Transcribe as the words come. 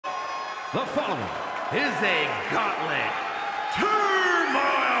The following is a gauntlet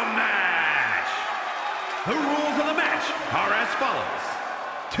turmoil match. The rules of the match are as follows.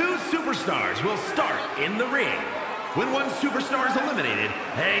 Two superstars will start in the ring. When one superstar is eliminated,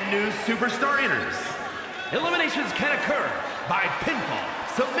 a new superstar enters. Eliminations can occur by pinfall,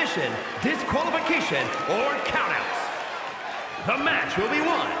 submission, disqualification, or countouts. The match will be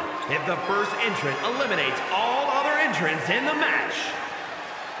won if the first entrant eliminates all other entrants in the match.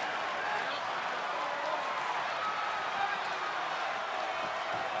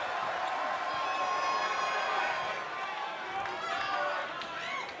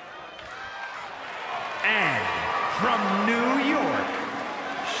 And from New York,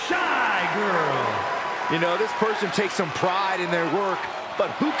 Shy Girl. You know, this person takes some pride in their work,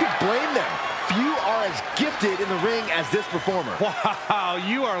 but who could blame them? Few are as gifted in the ring as this performer. Wow,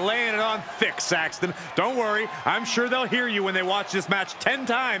 you are laying it on thick, Saxton. Don't worry, I'm sure they'll hear you when they watch this match 10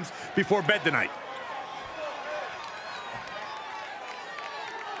 times before bed tonight.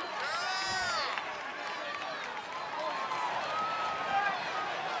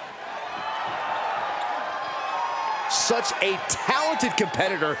 Such a talented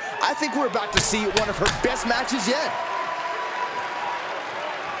competitor. I think we're about to see one of her best matches yet.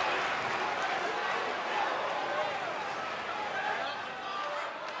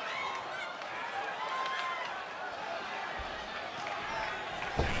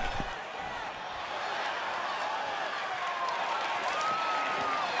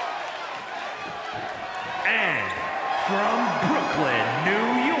 And from Brooklyn, New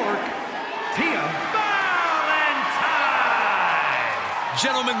York, Tiana.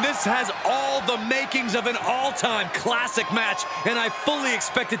 Gentlemen, this has all the makings of an all-time classic match, and I fully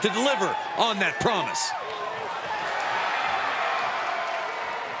expect it to deliver on that promise.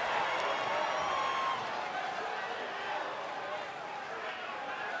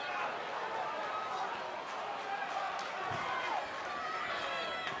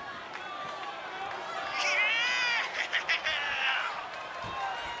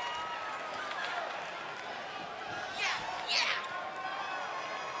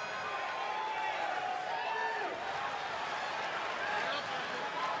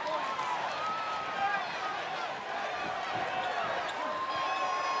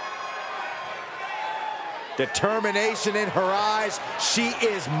 Determination in her eyes. She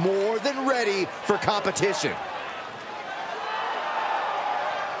is more than ready for competition.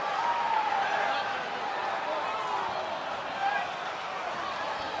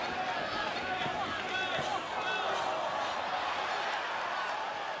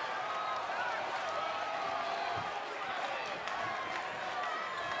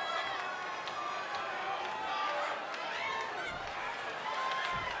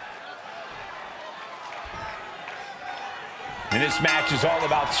 And this match is all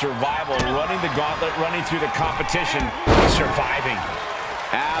about survival, running the gauntlet, running through the competition, surviving.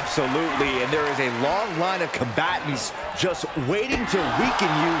 Absolutely, and there is a long line of combatants just waiting to weaken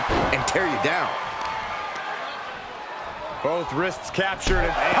you and tear you down. Both wrists captured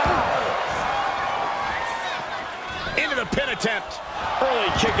and Into the pin attempt. Early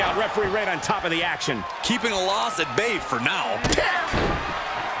kick out, referee right on top of the action. Keeping a loss at bay for now.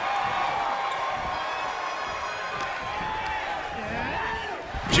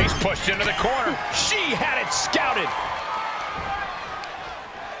 She's pushed into the corner. She had it scouted.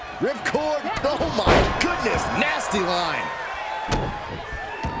 Ripcord, oh my goodness, nasty line.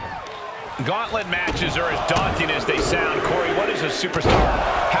 Gauntlet matches are as daunting as they sound. Corey, what does a superstar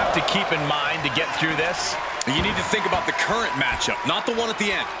have to keep in mind to get through this? You need to think about the current matchup, not the one at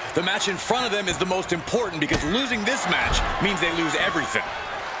the end. The match in front of them is the most important because losing this match means they lose everything.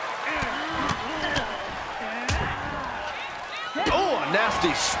 Oh, a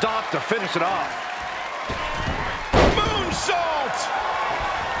nasty stop to finish it off. Moonsault!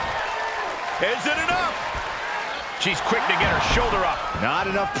 Is it enough? She's quick to get her shoulder up. Not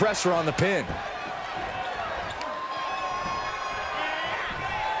enough pressure on the pin.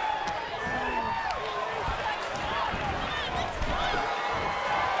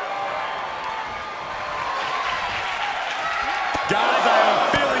 guys, I have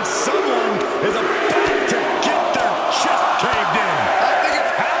a feeling someone is about to get their chest caved in. I think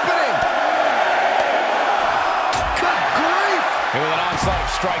it's happening. Good grief. And with an onslaught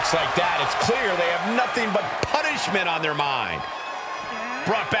of strikes like that, it's clear they have nothing but punishment on their mind.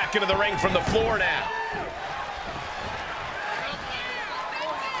 Brought back into the ring from the floor now.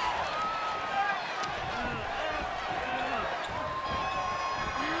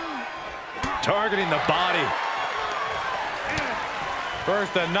 Targeting the body.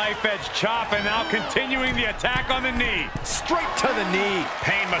 First a knife edge chop, and now continuing the attack on the knee. Straight to the knee.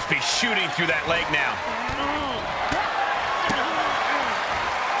 Pain must be shooting through that leg now.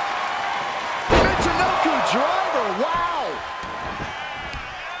 Michinoku driver, wow.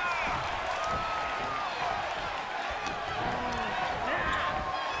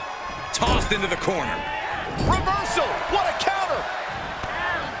 Tossed into the corner. Reversal, what a counter.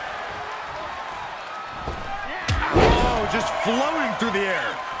 Oh, just floating through the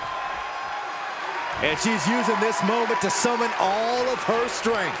air. And she's using this moment to summon all of her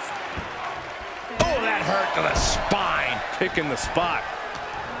strength. Oh, that hurt to the spine. Picking the spot.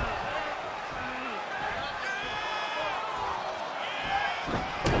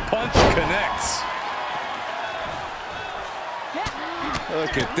 Punch connects.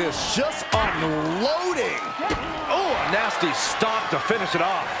 Look at this, just unloading. Oh, a nasty stop to finish it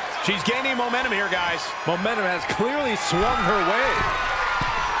off. She's gaining momentum here, guys. Momentum has clearly swung her way.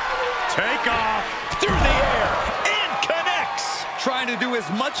 Take off. Through the air and connects. Trying to do as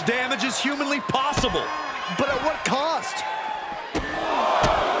much damage as humanly possible. But at what cost?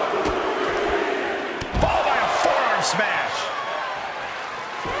 Followed by a forearm smash.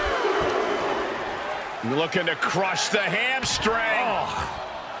 Looking to crush the hamstring. Oh.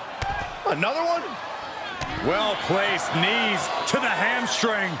 Another one? Well-placed knees to the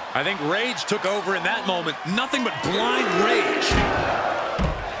hamstring. I think rage took over in that moment. Nothing but blind rage.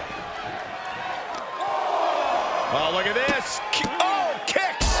 Oh, look at this. Oh,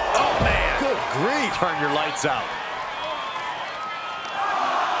 kicks. Oh, man. Good grief. Turn your lights out.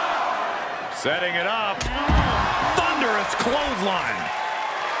 Setting it up. Thunderous clothesline.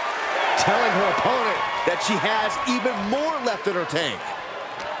 Telling her opponent that she has even more left in her tank.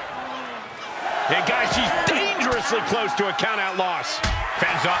 And guys, she's dangerously close to a count-out loss.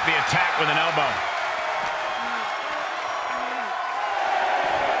 Fends off the attack with an elbow.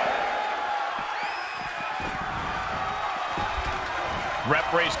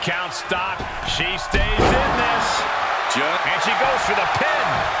 Referee's count stop. She stays in this. And she goes for the pin.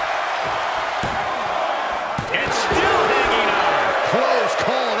 It's still hanging on. Close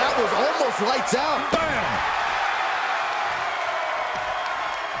call. That was almost lights out. Bam!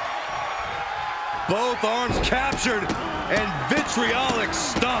 Both arms captured, and vitriolic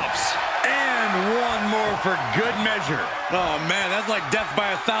stops. And one more for good measure. Oh, man, that's like death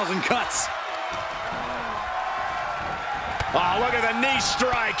by 1,000 cuts. Oh, look at the knee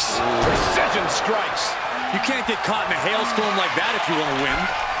strikes. Precision strikes. You can't get caught in a hailstorm like that if you want to win.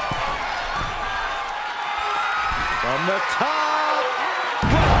 From the top.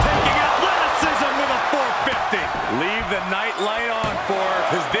 Breathtaking athleticism with a 450. Leave the night light on for her,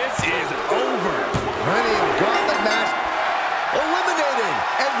 because this is over. Running gauntlet match eliminated.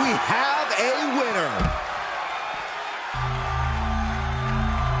 And we have a winner.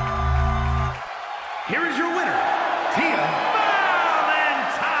 Here is your winner, Tiana.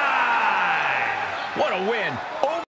 Valentine! What a win.